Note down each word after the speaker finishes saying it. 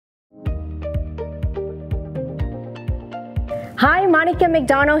Hi, Monica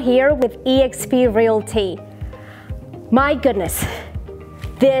McDonald here with EXP Realty. My goodness,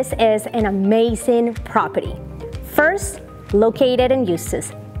 this is an amazing property. First, located in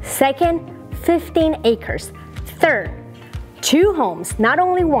Eustis. Second, 15 acres. Third, 2 homes, not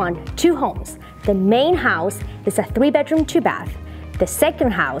only one, 2 homes. The main house is a 3-bedroom, 2-bath. The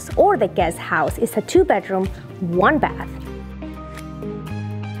second house, or the guest house, is a 2-bedroom, 1-bath.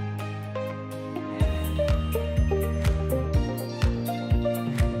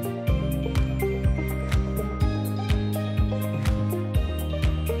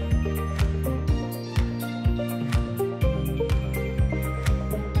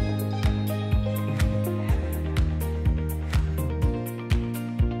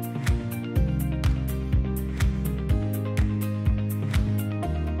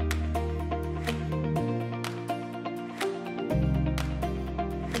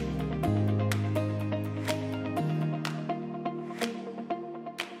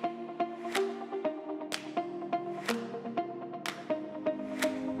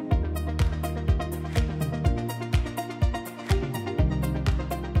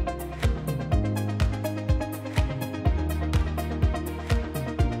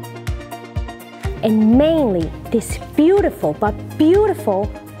 And mainly this beautiful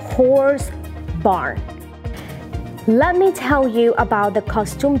horse barn. Let me tell you about the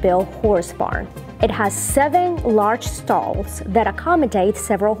custom-built horse barn. It has 7 large stalls that accommodate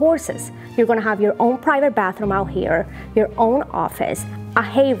several horses. You're gonna have your own private bathroom out here, your own office, a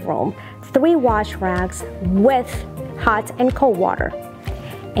hay room, 3 wash racks with hot and cold water.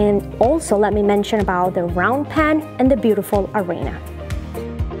 And also let me mention about the round pen and the beautiful arena.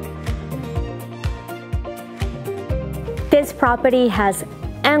 This property has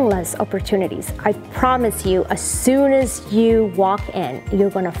endless opportunities. I promise you, as soon as you walk in, you're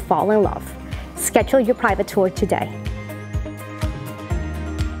gonna fall in love. Schedule your private tour today.